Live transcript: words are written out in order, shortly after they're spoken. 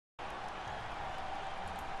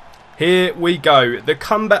Here we go. The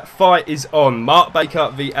comeback fight is on. Mark Baker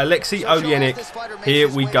v Alexei Oleinik. Here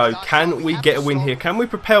we go. Can we get a win here? Can we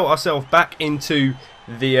propel ourselves back into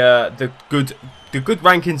the good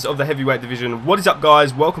rankings of the heavyweight division? What is up,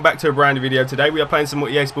 guys? Welcome back to a brand new video. Today we are playing some more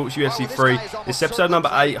EA Sports UFC 3. This is episode number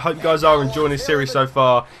 8. Hope you guys are enjoying this series so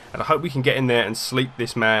far, and I hope we can get in there and sleep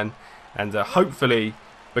this man and hopefully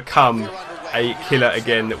become a killer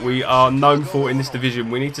again that we are known for in this division.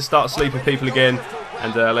 We need to start sleeping people again,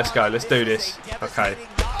 and let's go. Let's do this. Okay.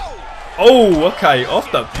 Oh, okay.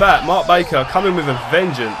 Off the bat, Mark Baker coming with a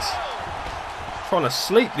vengeance. Trying to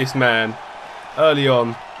sleep this man early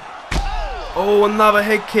on. Oh, another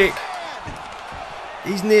head kick.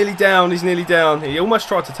 He's nearly down. He's nearly down. He almost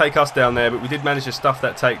tried to take us down there, but we did manage to stuff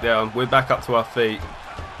that takedown. We're back up to our feet.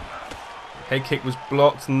 Head kick was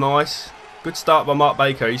blocked. Nice. Good start by Mark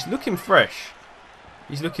Baker. He's looking fresh.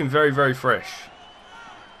 He's looking very, very fresh.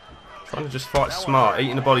 Trying to just fight smart.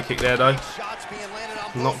 Eating a body kick there, though.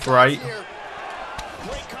 Not great.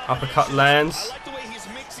 Uppercut lands.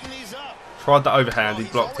 Tried the overhand. He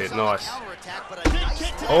blocked it. Nice.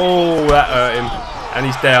 Oh, that hurt him. And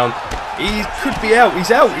he's down. He could be out.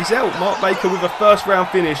 He's out. He's out. Mark Baker with a first round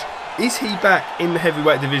finish. Is he back in the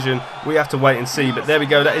heavyweight division? We have to wait and see. But there we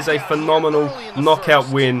go. That is a phenomenal knockout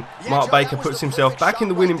win. Mark Baker puts himself back in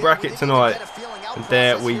the winning bracket tonight. And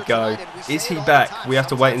there we go. Is he back? We have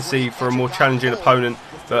to wait and see for a more challenging opponent.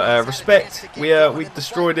 But respect. We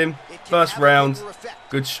destroyed him. First round.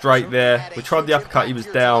 Good straight there. We tried the uppercut. He was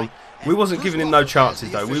down. We wasn't giving him no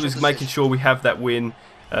chances, though. We was making sure we have that win.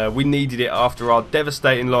 We needed it after our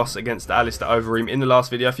devastating loss against Alistair Overeem in the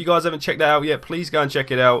last video. If you guys haven't checked that out yet, please go and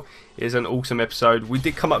check it out. It is an awesome episode. We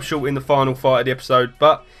did come up short in the final fight of the episode,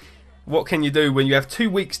 but what can you do when you have 2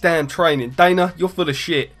 weeks damn training? Dana, you're full of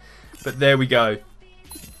shit. But there we go.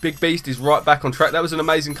 Big Beast is right back on track. That was an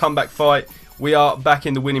amazing comeback fight. We are back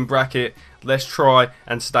in the winning bracket. Let's try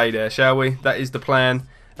and stay there, shall we? That is the plan.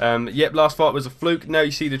 Yep, last fight was a fluke. Now you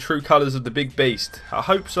see the true colours of the Big Beast. I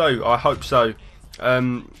hope so. I hope so.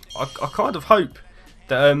 I kind of hope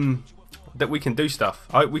that that we can do stuff.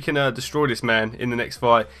 I hope we can destroy this man in the next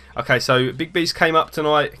fight. Okay, so Big Beast came up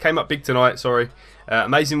big tonight. Sorry,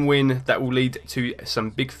 amazing win that will lead to some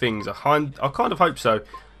big things. I kind of hope so.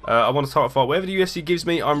 I want a title fight. Whatever the UFC gives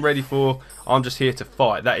me, I'm ready for. I'm just here to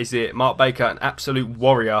fight. That is it. Mark Baker, an absolute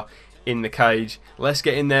warrior in the cage. Let's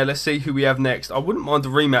get in there. Let's see who we have next. I wouldn't mind a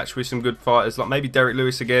rematch with some good fighters, like maybe Derek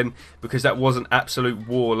Lewis again, because that was an absolute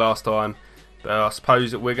war last time. I suppose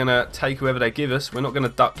that we're going to take whoever they give us. We're not going to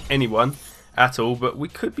duck anyone at all, but we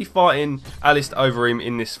could be fighting Alistair Overeem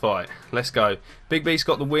in this fight. Let's go. Big Beast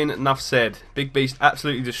got the win, enough said. Big Beast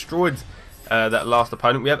absolutely destroyed that last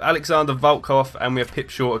opponent. We have Alexander Volkov and we have Pip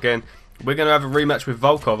Short again. We're going to have a rematch with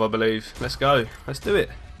Volkov, I believe. Let's go. Let's do it.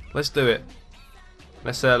 Let's do it.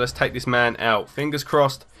 Let's take this man out. Fingers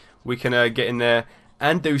crossed we can get in there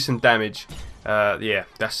and do some damage. Yeah,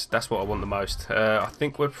 that's what I want the most. I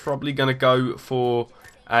think we're probably going to go for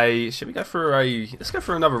a... Should we go for a... Let's go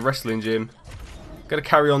for another wrestling gym. Going to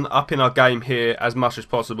carry on up in our game here as much as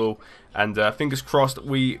possible. And fingers crossed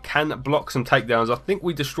we can block some takedowns. I think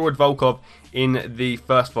we destroyed Volkov in the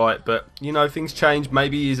first fight. But, you know, things change.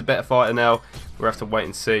 Maybe he's a better fighter now. We'll have to wait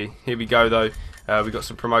and see. Here we go, though. We've got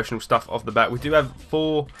some promotional stuff off the bat. We do have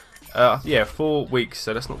 4 weeks.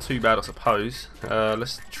 So that's not too bad, I suppose.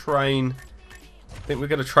 Let's train... I think we're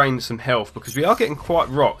going to train some health because we are getting quite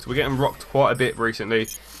rocked. We're getting rocked quite a bit recently.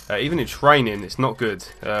 Even in training, it's not good.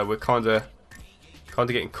 We're kind of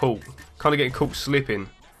getting caught slipping.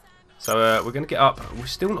 So we're going to get up. We're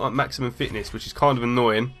still not at maximum fitness, which is kind of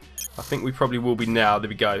annoying. I think we probably will be now. There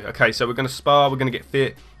we go. Okay, so we're going to spar. We're going to get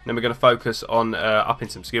fit. And then we're going to focus on upping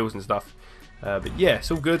some skills and stuff. But yeah,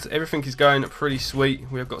 it's all good. Everything is going pretty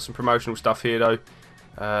sweet. We have got some promotional stuff here though.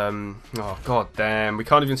 Oh god damn, we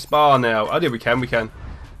can't even spar now. Oh yeah, we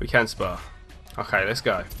can spar. Okay, let's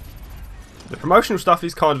go. The promotional stuff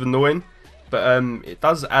is kind of annoying, but it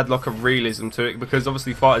does add like a realism to it, because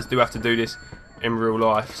obviously fighters do have to do this in real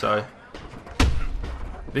life. So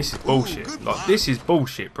this is bullshit. Like, this is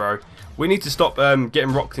bullshit, bro. We need to stop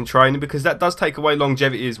getting rocked in training, because that does take away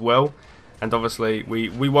longevity as well. And obviously,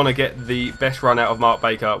 we want to get the best run out of Mark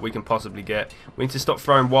Baker we can possibly get. We need to stop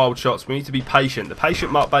throwing wild shots. We need to be patient. The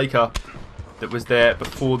patient Mark Baker that was there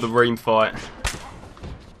before the Reem fight.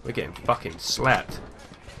 We're getting fucking slapped.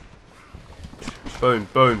 Boom,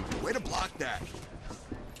 boom. Way to block that.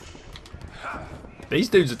 These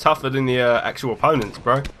dudes are tougher than the actual opponents,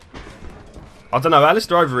 bro. I don't know.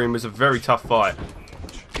 Alistair Overeem was a very tough fight.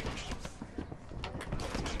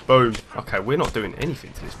 Boom. Okay, we're not doing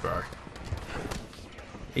anything to this, bro.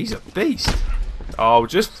 He's a beast. Oh,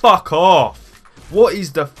 just fuck off. What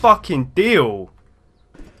is the fucking deal?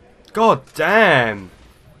 God damn.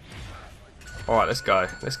 Alright, let's go.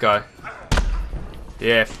 Let's go.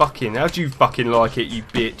 Yeah, fucking. How do you fucking like it, you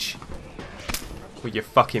bitch? With your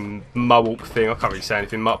fucking mohawk thing. I can't really say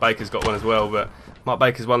anything. Mark Baker's got one as well, but Mark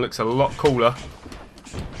Baker's one looks a lot cooler.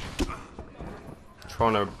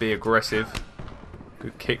 Trying to be aggressive.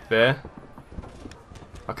 Good kick there.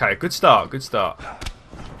 Okay, good start. Good start.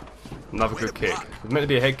 Another good kick. It was meant to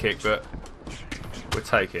be a head kick, but we'll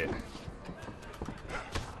take it.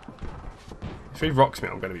 If he rocks me,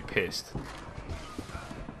 I'm going to be pissed.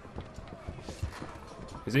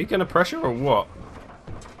 Is he going to pressure or what?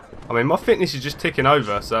 I mean, my fitness is just ticking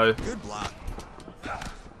over, so... Good block.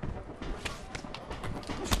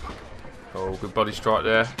 Oh, good body strike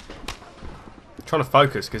there. I'm trying to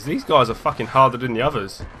focus, because these guys are fucking harder than the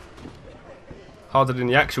others. Harder than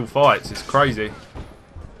the actual fights. It's crazy.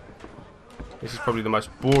 This is probably the most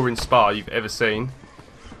boring spar you've ever seen.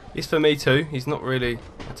 It's for me too. He's not really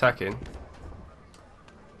attacking.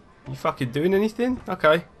 You fucking doing anything?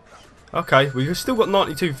 Okay. Okay, we've still got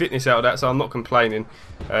 92 fitness out of that, so I'm not complaining.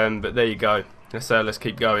 But there you go. Let's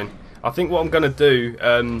keep going. I think what I'm going to do,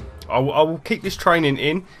 I will keep this training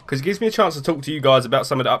in, because it gives me a chance to talk to you guys about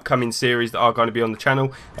some of the upcoming series that are going to be on the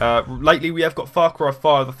channel. Lately we have got Far Cry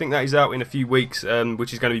 5, I think that is out in a few weeks,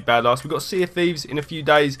 which is going to be badass. We've got Sea of Thieves in a few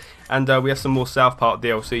days, and we have some more South Park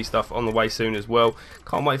DLC stuff on the way soon as well.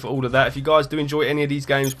 Can't wait for all of that. If you guys do enjoy any of these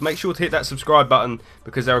games, make sure to hit that subscribe button,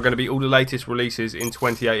 because there are going to be all the latest releases in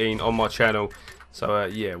 2018 on my channel. So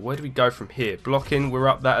yeah, where do we go from here? Blocking, we're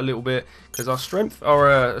up that a little bit, because our strength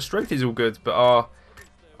is all good, but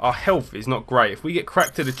our health is not great. If we get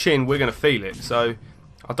cracked to the chin, we're going to feel it. So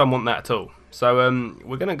I don't want that at all. So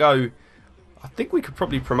we're going to go. I think we could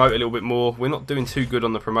probably promote a little bit more. We're not doing too good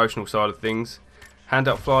on the promotional side of things.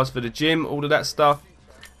 Handout flyers for the gym, all of that stuff,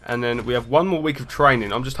 and then we have one more week of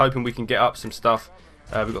training. I'm just hoping we can get up some stuff.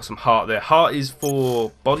 We've got some heart there. Heart is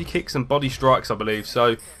for body kicks and body strikes, I believe.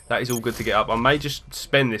 So that is all good to get up. I may just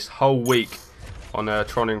spend this whole week on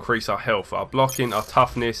trying to increase our health, our blocking, our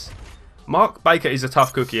toughness. Mark Baker is a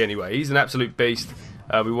tough cookie anyway. He's an absolute beast.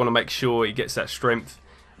 We want to make sure he gets that strength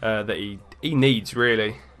that he needs,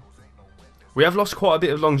 really. We have lost quite a bit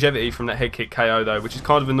of longevity from that head kick KO, though, which is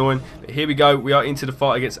kind of annoying. But here we go. We are into the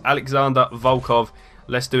fight against Alexander Volkov.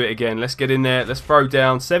 Let's do it again. Let's get in there. Let's throw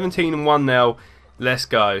down. 17-1 now. Let's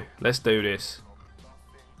go. Let's do this.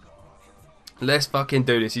 Let's fucking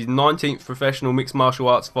do this. His 19th professional mixed martial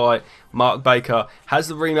arts fight. Mark Baker has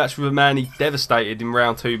the rematch with a man he devastated in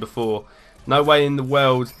round 2 before. No way in the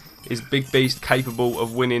world is Big Beast capable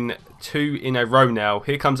of winning 2 in a row now.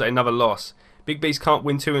 Here comes another loss. Big Beast can't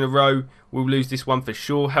win 2 in a row. We'll lose this one for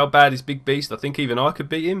sure. How bad is Big Beast? I think even I could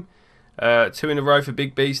beat him. 2 in a row for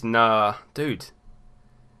Big Beast? Nah. Dude.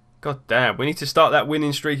 God damn. We need to start that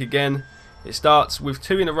winning streak again. It starts with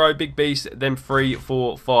 2 in a row, Big Beast, then 3,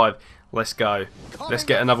 4, 5. Let's go. Let's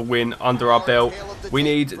get another win under our belt. We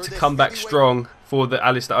need to come back strong for the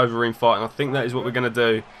Alistair Overeem fight, and I think that is what we're going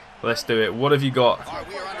to do. Let's do it. What have you got?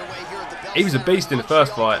 He was a beast in the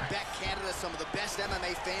first fight.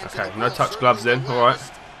 Okay, no touch gloves then. Alright.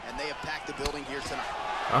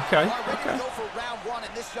 Okay, okay.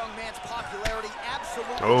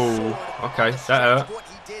 Oh, okay, that hurt.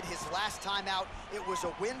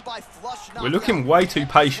 We're looking way too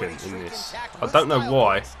patient in this. I don't know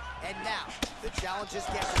why.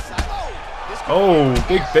 Oh,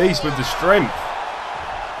 Big Beast with the strength.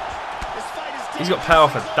 He's got power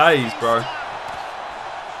for days, bro.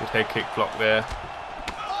 Good head kick block there.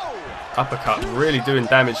 Uppercut really doing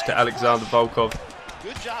damage to Alexander Volkov.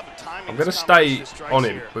 I'm going to stay on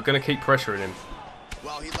him. We're going to keep pressuring him.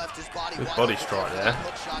 Good body strike there.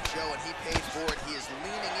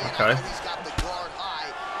 Okay.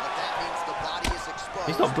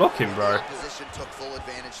 He's not blocking, bro.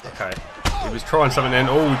 Okay. He was trying something then.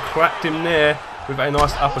 Oh, we cracked him there with a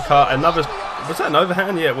nice uppercut. Another... Was that an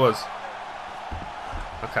overhand? Yeah, it was.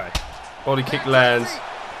 Okay. Body kick lands.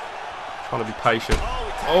 Trying to be patient.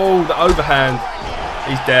 Oh, the overhand.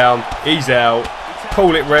 He's down. He's out.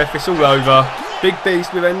 Call it, ref. It's all over. Big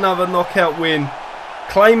Beast with another knockout win.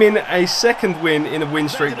 Claiming a second win in a win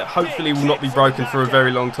streak that hopefully will not be broken for a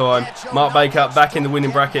very long time. Mark Baker back in the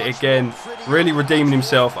winning bracket again. Really redeeming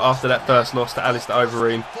himself after that first loss to Alistair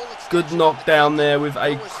Overeem. Good knockdown there with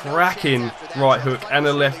a cracking right hook and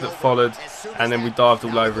a left that followed. And then we dived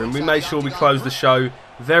all over him. We made sure we closed the show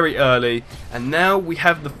very early. And now we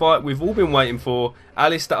have the fight we've all been waiting for.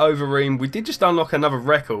 Alistair Overeem. We did just unlock another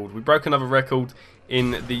record. We broke another record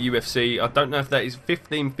in the UFC. I don't know if that is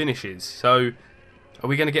 15 finishes. So... are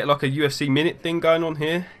we going to get like a UFC minute thing going on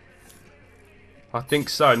here? I think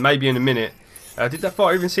so. Maybe in a minute. Did that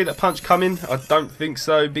fighter even see that punch coming? I don't think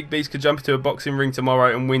so. Big Beast could jump into a boxing ring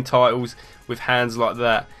tomorrow and win titles with hands like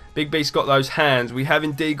that. Big Beast got those hands. We have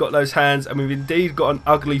indeed got those hands, and we've indeed got an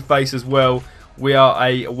ugly face as well. We are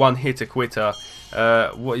a one-hitter quitter.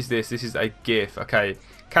 What is this? This is a GIF. Okay,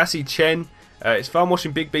 Cassie Chen. It's fun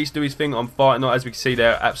watching Big Beast do his thing on Fight Night. As we can see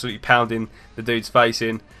there, absolutely pounding the dude's face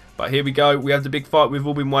in. But here we go. We have the big fight we've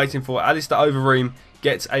all been waiting for. Alistair Overeem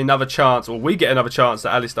gets another chance, or we get another chance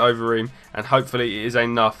at Alistair Overeem, and hopefully it is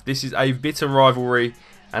enough. This is a bitter rivalry,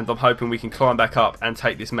 and I'm hoping we can climb back up and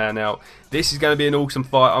take this man out. This is going to be an awesome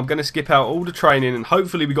fight. I'm going to skip out all the training, and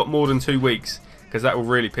hopefully we got more than 2 weeks, because that will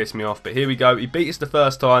really piss me off. But here we go. He beat us the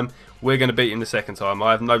first time. We're going to beat him the second time.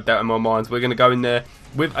 I have no doubt in my mind. We're going to go in there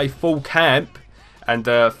with a full camp and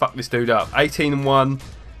fuck this dude up. 18-1.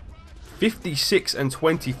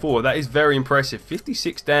 56-24. That is very impressive.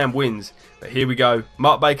 56 damn wins. But here we go.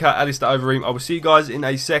 Mark Baker, Alistair Overeem. I will see you guys in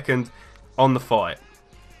a second on the fight.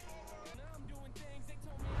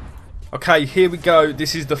 Okay, here we go.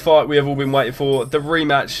 This is the fight we have all been waiting for. The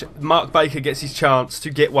rematch. Mark Baker gets his chance to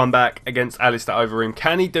get one back against Alistair Overeem.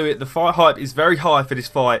 Can he do it? The fight hype is very high for this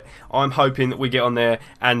fight. I'm hoping that we get on there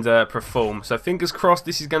and perform. So fingers crossed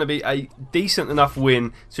this is going to be a decent enough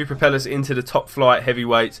win to propel us into the top flight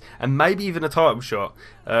heavyweights and maybe even a title shot.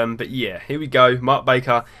 But yeah, here we go. Mark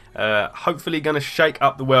Baker hopefully going to shake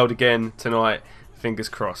up the world again tonight. Fingers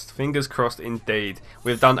crossed. Fingers crossed indeed.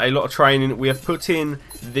 We've done a lot of training. We have put in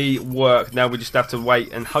the work. Now we just have to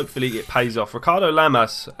wait and hopefully it pays off. Ricardo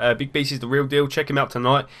Lamas, Big Beast is the real deal. Check him out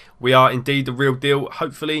tonight. We are indeed the real deal.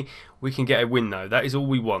 Hopefully we can get a win though. That is all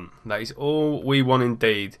we want. That is all we want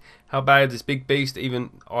indeed. How bad is Big Beast?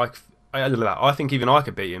 Even I think even I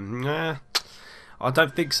could beat him. Nah. I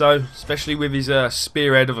don't think so, especially with his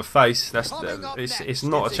spearhead of a face. It's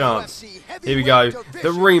not a chance. Here we go. The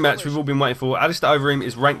rematch we've all been waiting for. Alistair Overeem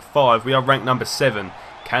is ranked 5. We are ranked number 7.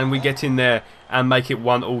 Can we get in there and make it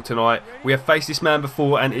 1-1 tonight? We have faced this man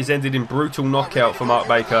before and it's ended in brutal knockout for Mark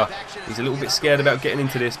Baker. He's a little bit scared about getting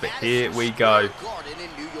into this, but here we go.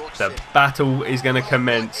 The battle is going to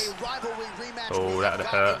commence. Oh, that would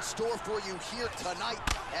hurt.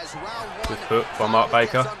 Good hook by Mark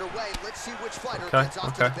Baker. Okay,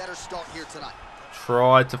 okay.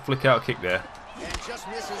 Tried to flick out a kick there.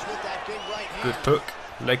 Good hook.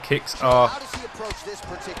 Leg kicks are...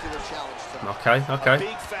 Okay,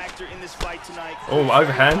 okay. Oh,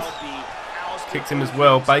 overhand. Kicked him as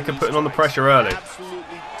well. Baker putting on the pressure early.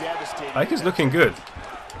 Baker's looking good.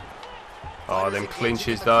 Oh, them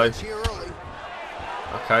clinches though.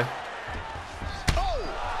 Okay.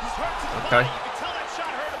 Okay.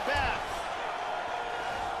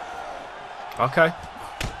 Okay.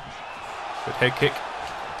 Good head kick.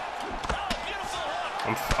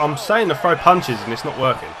 I'm saying to throw punches and it's not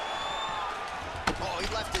working.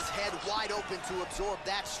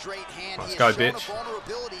 Let's go, bitch.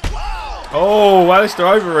 Oh, Alistair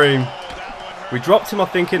Overeem. We dropped him, I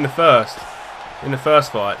think, in the first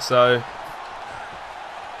fight. So,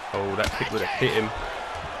 oh, that kick would have hit him.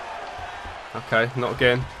 Okay, not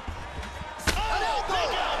again.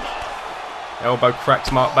 Elbow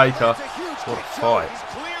cracks Mark Baker. What a fight.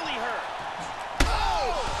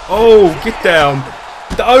 Oh, get down.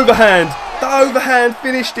 The overhand. The overhand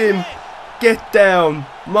finished him. Get down.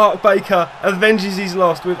 Mark Baker avenges his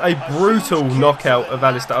loss with a brutal knockout of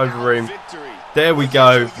Alistair Overeem. There we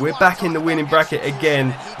go. We're back in the winning bracket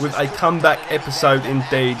again with a comeback episode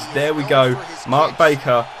indeed. There we go. Mark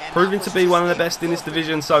Baker proving to be one of the best in this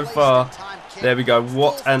division so far. There we go.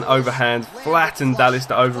 What an overhand. Flattened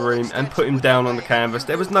Alistair Overeem and put him down on the canvas.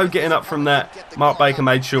 There was no getting up from that. Mark Baker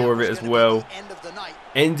made sure of it as well.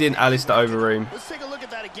 Ending Alistair Overeem.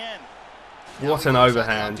 What an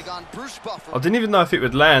overhand. I didn't even know if it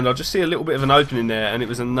would land. I just see a little bit of an opening there and it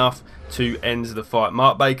was enough to end the fight.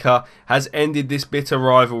 Mark Baker has ended this bitter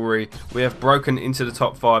rivalry. We have broken into the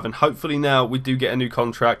top 5 and hopefully now we do get a new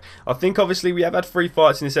contract. I think obviously we have had 3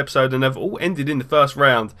 fights in this episode and they've all ended in the first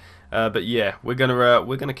round. But yeah, we're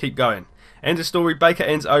gonna keep going. End of story. Baker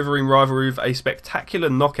ends Overeem rivalry with a spectacular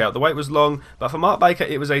knockout. The wait was long, but for Mark Baker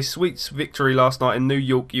it was a sweet victory last night in New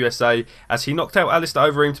York, USA, as he knocked out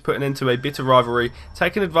Alistair Overeem to put an end to a bitter rivalry,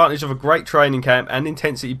 taking advantage of a great training camp and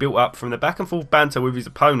intensity built up from the back and forth banter with his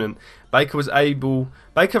opponent. Baker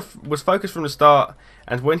was focused from the start,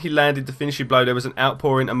 and when he landed the finishing blow there was an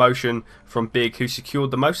outpouring emotion from Big, who secured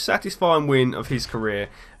the most satisfying win of his career.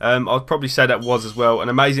 I'd probably say that was as well. An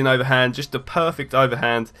amazing overhand, just a perfect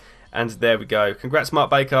overhand. And there we go. Congrats, Mark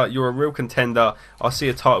Baker. You're a real contender. I see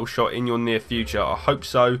a title shot in your near future. I hope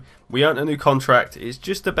so. We earned a new contract. It's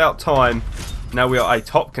just about time. Now we are a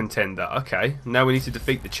top contender. Okay. Now we need to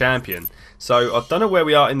defeat the champion. So I don't know where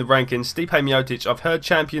we are in the rankings. Stipe Miocic, I've heard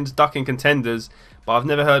champions ducking contenders, but I've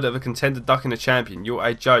never heard of a contender ducking a champion. You're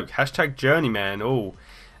a joke. Hashtag journeyman. Oh,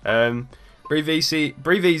 breathe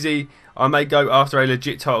easy. I may go after a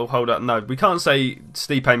legit title holder. No, we can't say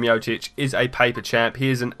Stipe Miocic is a paper champ. He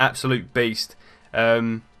is an absolute beast.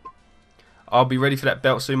 I'll be ready for that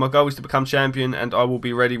belt soon. My goal is to become champion, and I will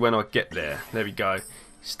be ready when I get there. There we go.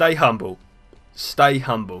 Stay humble. Stay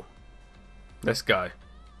humble. Let's go.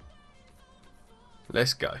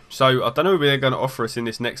 Let's go. So, I don't know what they're going to offer us in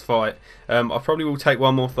this next fight. I probably will take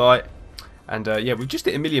one more fight. And, yeah, we've just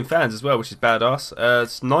hit 1 million fans as well, which is badass.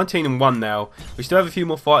 It's 19-1 now. We still have a few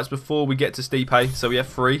more fights before we get to Stipe, so we have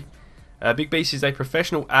 3. Big Beast is a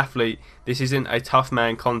professional athlete. This isn't a tough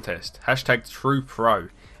man contest. Hashtag true pro.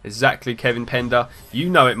 Exactly, Kevin Pender. You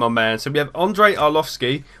know it, my man. So we have Andre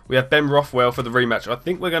Arlovski. We have Ben Rothwell for the rematch. I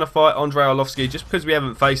think we're going to fight Andre Arlovski just because we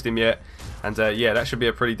haven't faced him yet. And yeah, that should be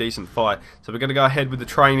a pretty decent fight. So we're going to go ahead with the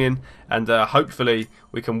training. And hopefully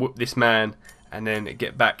we can whoop this man. And then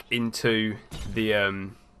get back into the...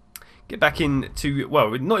 well,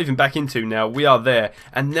 we're not even back into now. We are there.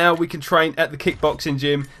 And now we can train at the kickboxing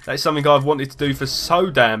gym. That's something I've wanted to do for so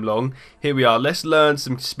damn long. Here we are. Let's learn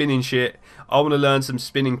some spinning shit. I want to learn some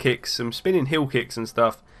spinning kicks, some spinning heel kicks and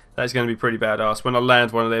stuff. That's going to be pretty badass when I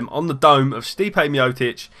land one of them on the dome of Stipe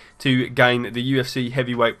Miocic to gain the UFC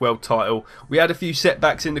heavyweight world title. We had a few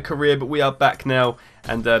setbacks in the career, but we are back now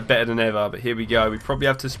and better than ever. But here we go. We probably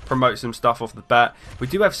have to promote some stuff off the bat. We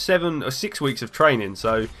do have 7 or 6 weeks of training,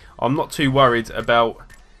 so I'm not too worried about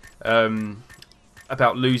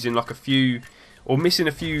losing like a few or missing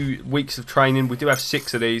a few weeks of training. We do have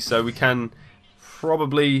 6 of these, so we can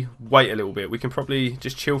probably wait a little bit. We can probably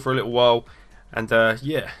just chill for a little while. And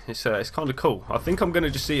yeah, it's kind of cool. I think I'm going to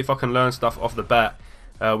just see if I can learn stuff off the bat.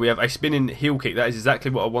 We have a spinning heel kick. That is exactly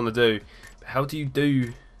what I want to do. How do you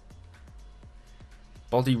do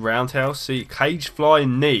body roundhouse? See, cage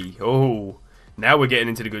flying knee. Oh, now we're getting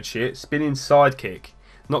into the good shit. Spinning side kick.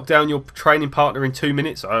 Knock down your training partner in 2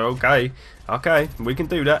 minutes. Oh, okay. Okay, we can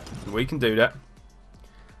do that. We can do that.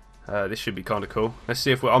 This should be kind of cool. Let's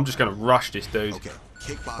see if I'm just going to rush this dude. Okay.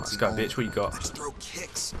 Let's go, bitch. What you got? Let's throw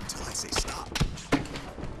kicks until I say stop.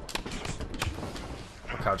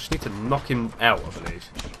 Okay, I just need to knock him out, I believe.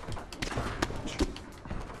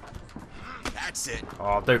 That's it.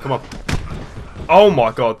 Oh, dude, come on. Oh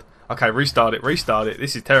my god. Okay, restart it. Restart it.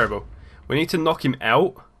 This is terrible. We need to knock him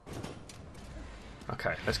out.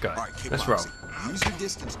 Okay, let's go. Right, let's roll. Use your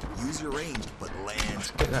distance, use your range, but land.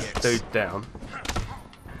 Let's get that kicks. dude down.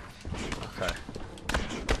 Okay.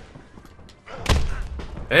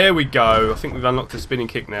 There we go. I think we've unlocked the spinning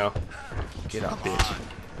kick now. Get up, bitch.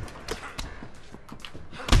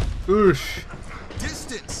 Oosh.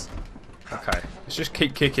 Distance. Okay. Let's just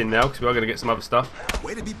keep kicking now because we are going to get some other stuff.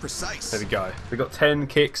 Way to be precise. There we go. We got 10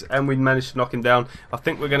 kicks and we managed to knock him down. I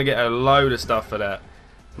think we're going to get a load of stuff for that.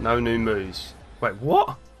 No new moves. Wait,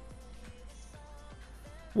 what?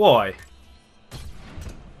 Why?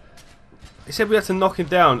 It said we have to knock him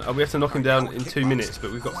down. We have to knock him down in 2 minutes,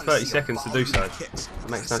 but we've got 30 seconds to do so. That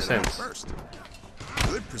makes no sense.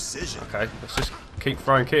 Good precision. Okay, let's just keep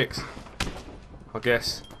throwing kicks, I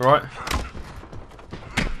guess. Right?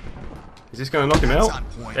 Is this going to knock him out?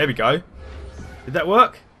 There we go. Did that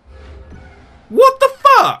work? What the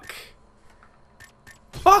fuck?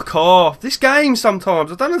 Fuck off. This game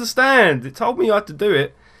sometimes, I don't understand. It told me I had to do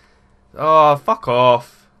it. Oh, fuck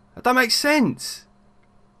off. That don't make sense.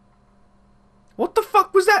 What the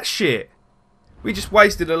fuck was that shit? We just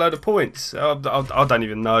wasted a load of points. I don't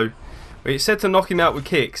even know. It said to knock him out with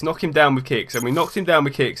kicks, knock him down with kicks, and we knocked him down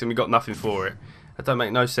with kicks and we got nothing for it. That don't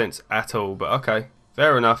make no sense at all, but okay.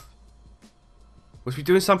 Fair enough. Was we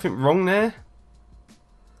doing something wrong there?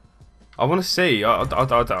 I want to see. I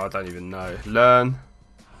don't even know. Learn.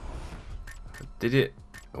 Did it?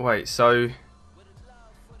 Wait, so...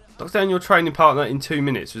 knock down your training partner in 2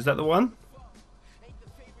 minutes. Was that the one?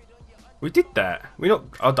 We did that. We not.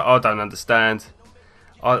 I don't understand.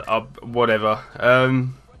 Whatever.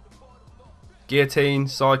 Guillotine,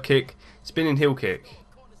 side kick, spinning heel kick.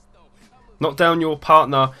 Knock down your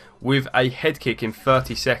partner with a head kick in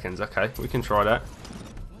 30 seconds. Okay, we can try that.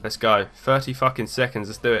 Let's go. 30 fucking seconds.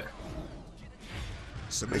 Let's do it.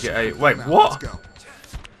 We get a. Wait, what?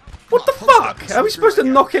 What the fuck? How are we supposed to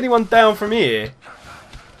knock anyone down from here?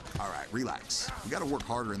 All right, relax. You got to work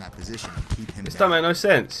harder in that position and keep him. This don't make no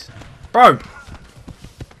sense. Bro!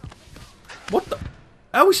 What the...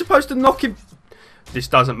 how are we supposed to knock him... this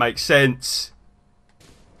doesn't make sense.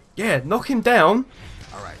 Yeah, knock him down.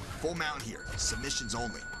 Alright, full mount here. Submissions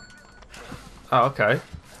only. Oh, okay.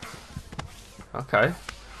 Okay.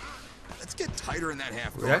 get tighter in that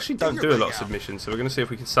half guard. We actually don't do a lot of submissions, so we're going to see if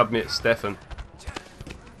we can submit Stefan.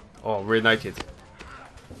 Oh, rear naked.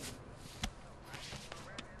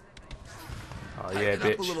 Oh yeah,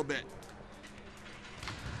 bitch. A little bit.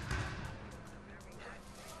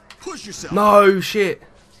 Push yourself. No shit.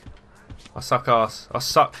 I suck ass. I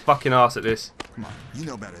suck fucking ass at this. Come on, you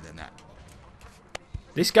know better than that.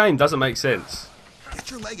 This game doesn't make sense.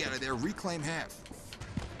 Get your leg out of there. Reclaim half.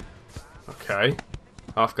 Okay.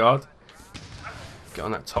 Half guard. Get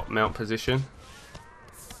on that top mount position.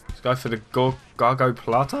 Let's go for the Gargo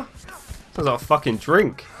Plata. Sounds like a fucking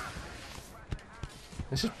drink.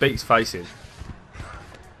 Let's just beat his face in.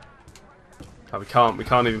 Oh, we can't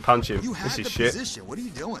even punch him. This is shit. Position. What are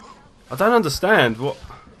you doing? I don't understand what.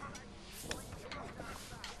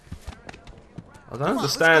 I don't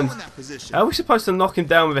understand. How are we supposed to knock him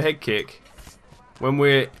down with a head kick when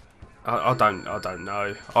we're? I don't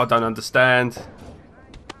know. I don't understand.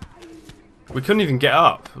 We couldn't even get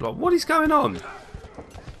up. Like, what is going on?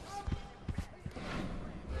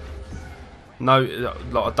 No,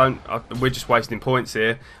 like, we're just wasting points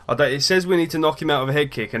here. It says we need to knock him out of a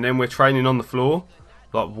head kick, and then we're training on the floor.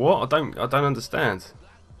 Like what? I don't understand.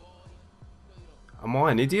 Am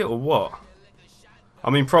I an idiot or what?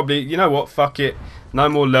 I mean, probably. You know what? Fuck it. No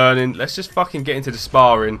more learning. Let's just fucking get into the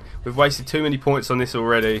sparring. We've wasted too many points on this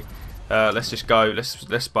already. Let's just go. Let's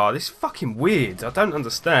spar. This is fucking weird. I don't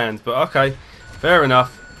understand. But okay, fair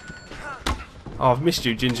enough. Oh, I've missed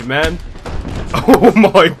you, Ginger Man. Oh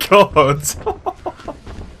my god.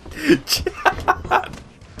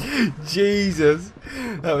 Jesus.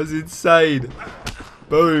 That was insane.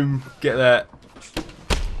 Boom. Get that.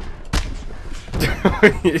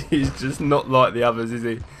 He's just not like the others, is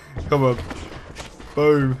he? Come on.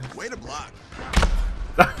 Boom. Way to block.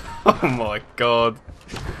 Oh my god.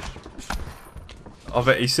 I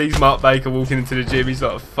bet he sees Mark Baker walking into the gym. He's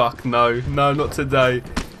like, fuck no. No, not today.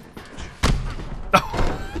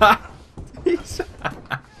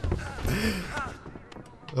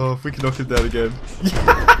 Oh, if we can knock him down again.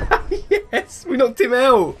 Yes, we knocked him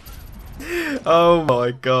out. Oh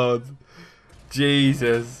my god.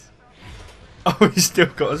 Jesus. Oh, he's still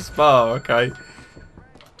got a spar. Okay.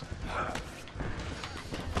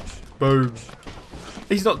 Boom.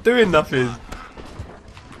 He's not doing nothing.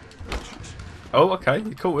 Oh, okay.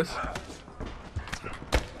 He caught us.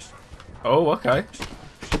 Oh, okay.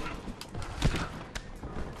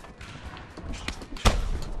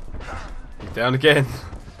 He's down again.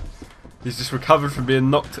 He's just recovered from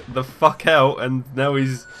being knocked the fuck out, and now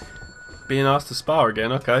he's being asked to spar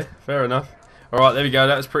again. Okay, fair enough. Alright, there we go.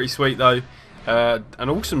 That was pretty sweet, though. An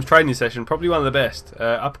awesome training session. Probably one of the best.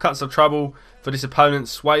 Uppercuts of trouble for this opponent.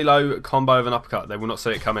 Sway low combo of an uppercut. They will not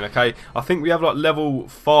see it coming, okay? I think we have like level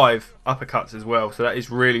 5 uppercuts as well, so that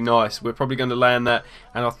is really nice. We're probably going to land that,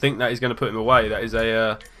 and I think that is going to put him away. That is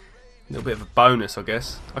a little bit of a bonus, I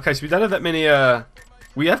guess. Okay, so we don't have that many...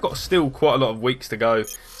 we have got still quite a lot of weeks to go,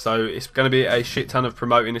 so it's going to be a shit ton of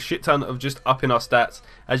promoting, a shit ton of just upping our stats.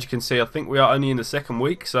 As you can see, I think we are only in the 2nd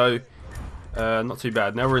week, so not too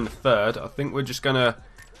bad. Now we're in the 3rd. I think we're just going to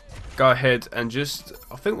go ahead and just...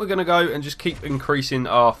 I think we're going to go and just keep increasing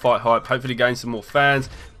our fight hype, hopefully gain some more fans,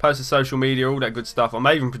 post to social media, all that good stuff. I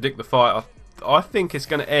may even predict the fight. I think it's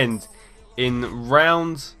going to end in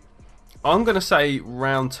round... I'm going to say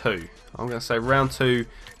round 2. I'm going to say round 2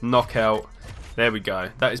 knockout. There we go.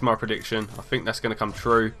 That is my prediction. I think that's going to come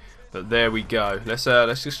true. But there we go. Let's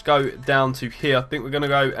just go down to here. I think we're going to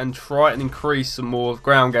go and try and increase some more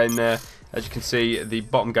ground game there. As you can see, the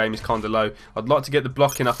bottom game is kind of low. I'd like to get the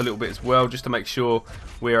blocking up a little bit as well, just to make sure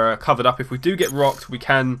we're covered up. If we do get rocked, we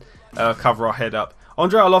can cover our head up.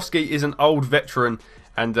 Andrei Arlovski is an old veteran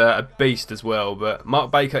and a beast as well, but Mark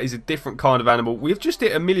Baker is a different kind of animal. We've just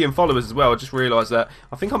hit 1 million followers as well. I just realised that.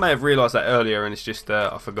 I think I may have realised that earlier, and it's just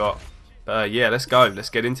I forgot. Yeah, let's go. Let's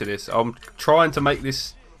get into this. I'm trying to make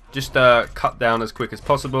this just cut down as quick as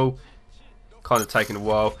possible. Kind of taking a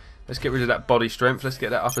while. Let's get rid of that body strength. Let's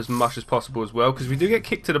get that up as much as possible as well, because we do get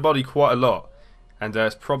kicked to the body quite a lot, and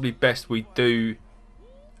it's probably best we do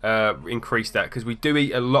increase that, because we do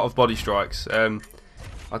eat a lot of body strikes.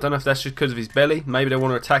 I don't know if that's just because of his belly. Maybe they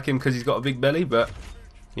want to attack him because he's got a big belly, but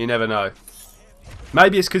you never know.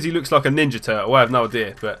 Maybe it's because he looks like a Ninja Turtle. I have no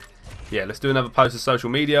idea, but yeah, let's do another post to social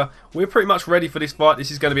media. We're pretty much ready for this fight.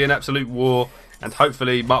 This is going to be an absolute war, and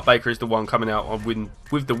hopefully Mark Baker is the one coming out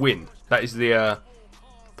with the win. That is the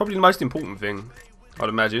probably the most important thing, I'd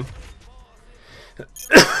imagine.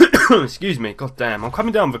 Excuse me, god damn, I'm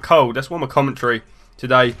coming down with a cold. That's why my commentary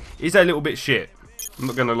today is a little bit shit. I'm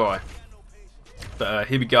not going to lie. But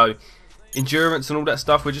here we go. endurance and all that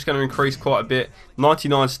stuff, we're just going to increase quite a bit.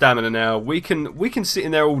 99 stamina now. We can sit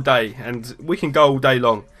in there all day, and we can go all day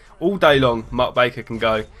long. All day long, Mark Baker can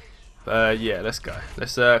go. Yeah, let's go.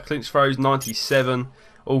 Let's clinch throws 97.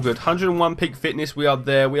 All good. 101 peak fitness. We are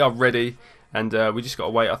there. We are ready, and we just got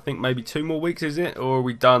to wait. I think maybe 2 more weeks, is it? Or are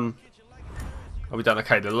we done? Are we done?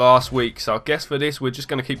 Okay, the last week. So I guess for this, we're just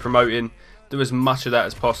going to keep promoting. Do as much of that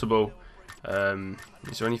as possible.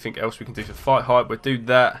 Is there anything else we can do for fight hype? We'll do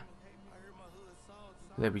that.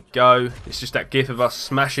 There we go. It's just that gif of us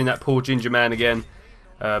smashing that poor ginger man again.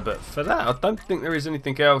 But for that, I don't think there is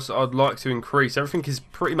anything else I'd like to increase. Everything is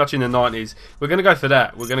pretty much in the 90s. We're going to go for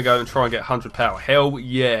that. We're going to go and try and get 100 power. Hell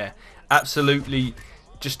yeah. Absolutely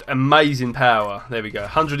just amazing power. There we go.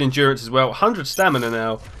 100 endurance as well. 100 stamina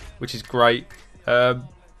now, which is great.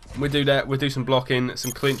 We'll do that. We'll do some blocking,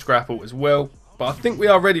 some clinch grapple as well. But I think we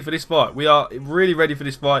are ready for this fight. We are really ready for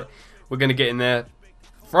this fight. We're going to get in there,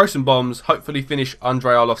 throw some bombs, hopefully finish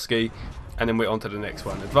Andrei Arlovski, and then we're on to the next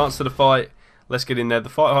one. Advance to the fight. Let's get in there. The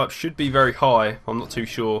fight hype should be very high. I'm not too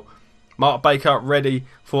sure. Mark Baker ready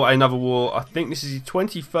for another war. I think this is his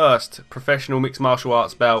 21st professional mixed martial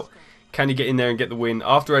arts bout. Can he get in there and get the win?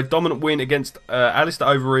 After a dominant win against Alistair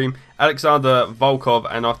Overeem, Alexander Volkov,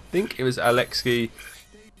 and I think it was Alexei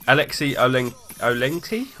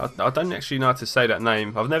Olenki? I don't actually know how to say that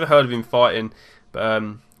name. I've never heard of him fighting, but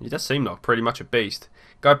he does seem like pretty much a beast.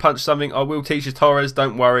 Go punch something. I will teach you, Torres.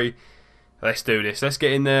 Don't worry. Let's do this. Let's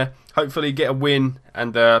get in there. Hopefully get a win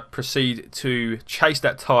and proceed to chase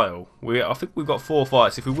that title. I think we've got 4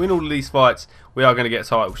 fights. If we win all of these fights, we are going to get a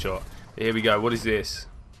title shot. Here we go. What is this?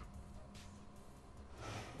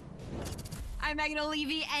 I'm Megan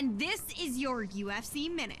O'Leary, and this is your UFC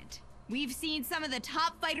Minute. We've seen some of the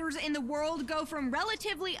top fighters in the world go from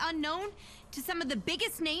relatively unknown to some of the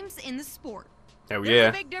biggest names in the sport. Oh, yeah.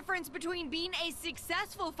 There's a big difference between being a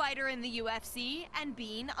successful fighter in the UFC and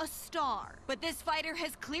being a star. But this fighter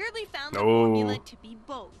has clearly found the formula to be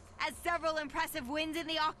both, as several impressive wins in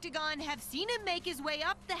the octagon have seen him make his way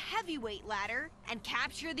up the heavyweight ladder and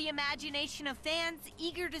capture the imagination of fans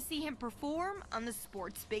eager to see him perform on the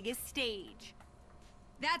sport's biggest stage.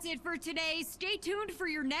 That's it for today. Stay tuned for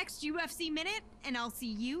your next UFC Minute, and I'll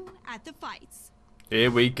see you at the fights.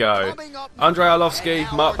 Here we go. Andrei Arlovski,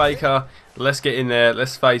 Mark Baker. Let's get in there.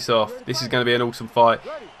 Let's face off. This is going to be an awesome fight.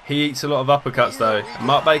 He eats a lot of uppercuts though.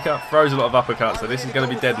 Mark Baker throws a lot of uppercuts, so this is going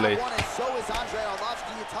to be deadly.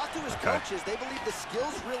 Okay.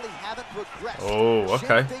 Oh,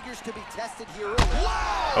 okay.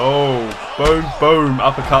 Oh, boom, boom.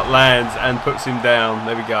 Uppercut lands and puts him down.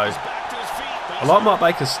 There we go. I like Mark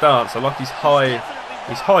Baker's stance. I like his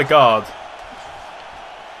high guard.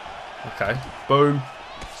 Okay, boom.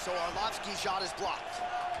 So Arlovski's shot is blocked.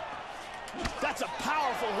 That's a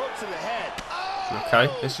powerful hook to the head. Oh,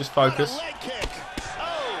 okay, let's just focus.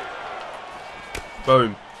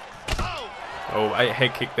 Boom. Oh, 8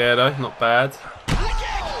 head kick there though, not bad.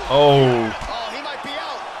 Oh, he might be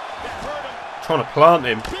out. trying to plant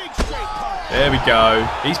him. There we go.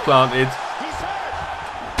 He's planted.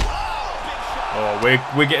 Oh,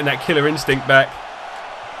 we're getting that killer instinct back.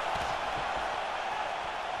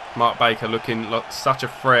 Mark Baker looking like such a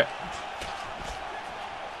threat.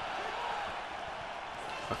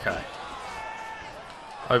 Okay.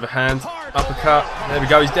 Overhand. Uppercut. There we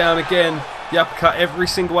go. He's down again. The uppercut. Every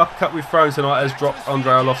single uppercut we've thrown tonight has dropped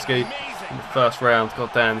Andrei Arlovski in the first round.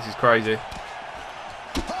 God damn, this is crazy.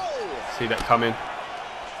 See that coming.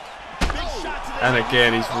 And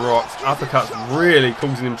again, he's rocked. Uppercut's really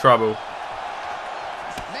causing him trouble.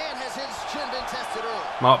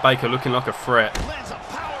 Mark Baker looking like a threat.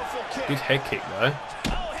 Good head kick though.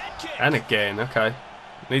 And again, okay.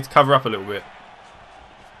 Need to cover up a little bit.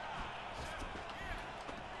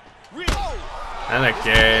 And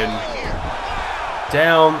again.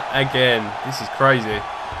 Down again. This is crazy.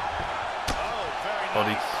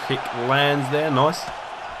 Body kick lands there. Nice.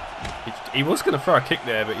 He was going to throw a kick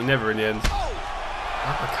there, but he never in the end.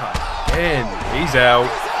 Uppercut again. He's out.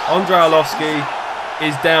 Andrei Arlovski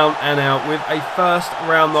is down and out with a first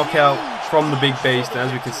round knockout from the big beast, and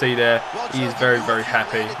as we can see there, he is very, very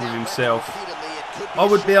happy with himself. I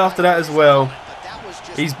would be after that as well.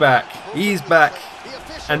 He's back. He is back.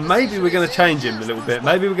 And maybe we're going to change him a little bit.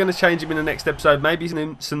 Maybe we're going to change him in the next episode. Maybe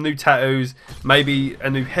some new tattoos. Maybe a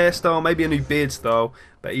new hairstyle. Maybe a new beard style.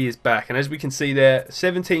 But he is back. And as we can see there,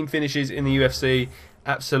 17 finishes in the UFC.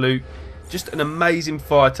 Absolute. Just an amazing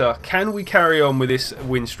fighter. Can we carry on with this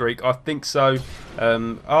win streak? I think so.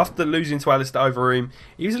 After losing to Alistair Overeem,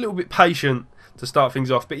 he was a little bit patient to start things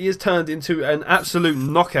off, but he has turned into an absolute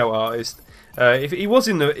knockout artist. If he was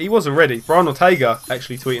already. Brian Ortega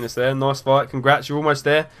actually tweeting us there. Nice fight. Congrats, you're almost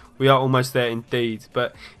there. We are almost there indeed.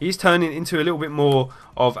 But he's turning into a little bit more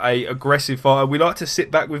of a aggressive fighter. We like to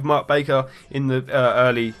sit back with Mark Baker in the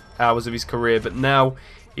early hours of his career, but now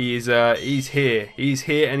he's here. He's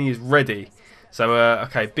here and he is ready. So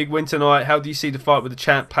okay, big win tonight. How do you see the fight with the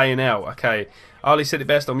champ playing out? Okay, Ali said it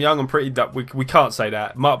best. I'm young, I'm pretty. We can't say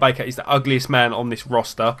that. Mark Baker is the ugliest man on this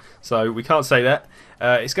roster, so we can't say that.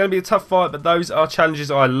 It's going to be a tough fight, but those are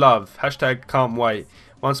challenges I love. Hashtag can't wait.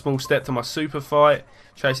 One small step to my super fight.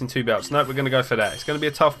 Chasing 2 belts. Nope, we're going to go for that. It's going to be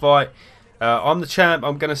a tough fight. I'm the champ.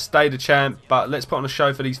 I'm going to stay the champ, but let's put on a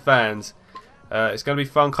show for these fans. It's going to be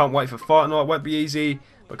fun. Can't wait for fight night. Won't be easy,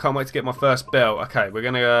 but can't wait to get my first belt. Okay,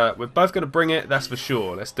 we're both going to bring it. That's for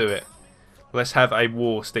sure. Let's do it. Let's have a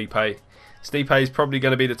war, Stipe. Stipe is probably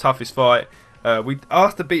going to be the toughest fight.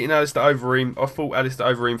 After beating Alistair Overeem, I thought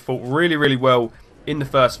Alistair Overeem fought really, really well in the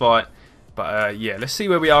first fight. But yeah, let's see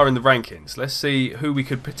where we are in the rankings. Let's see who we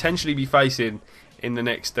could potentially be facing in the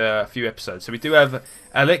next few episodes. So we do have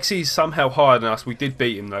Alexis somehow higher than us. We did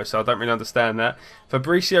beat him though, so I don't really understand that.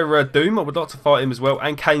 Fabricio Verdum, I would like to fight him as well,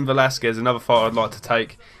 and Cain Velasquez, another fight I'd like to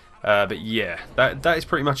take. But yeah, that is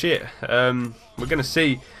pretty much it. We're going to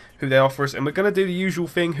see who they offer us, and we're going to do the usual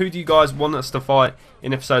thing. Who do you guys want us to fight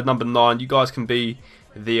in episode number 9? You guys can be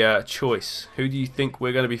the choice. Who do you think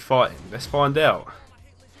we're going to be fighting? Let's find out.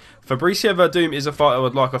 Fabricio Verdum is a fighter I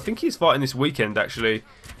would like. I think he's fighting this weekend actually,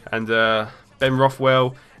 and Ben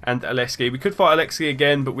Rothwell and Alexi. We could fight Alexi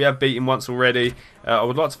again, but we have beat him once already. I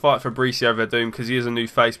would like to fight Fabricio Verdum because he is a new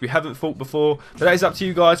face. We haven't fought before, but that is up to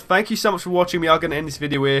you guys. Thank you so much for watching. We are going to end this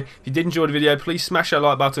video here. If you did enjoy the video, please smash that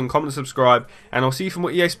like button, comment and subscribe, and I'll see you from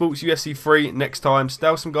EA Sports UFC 3 next time. Stay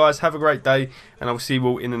awesome guys, have a great day, and I'll see you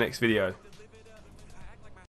all in the next video.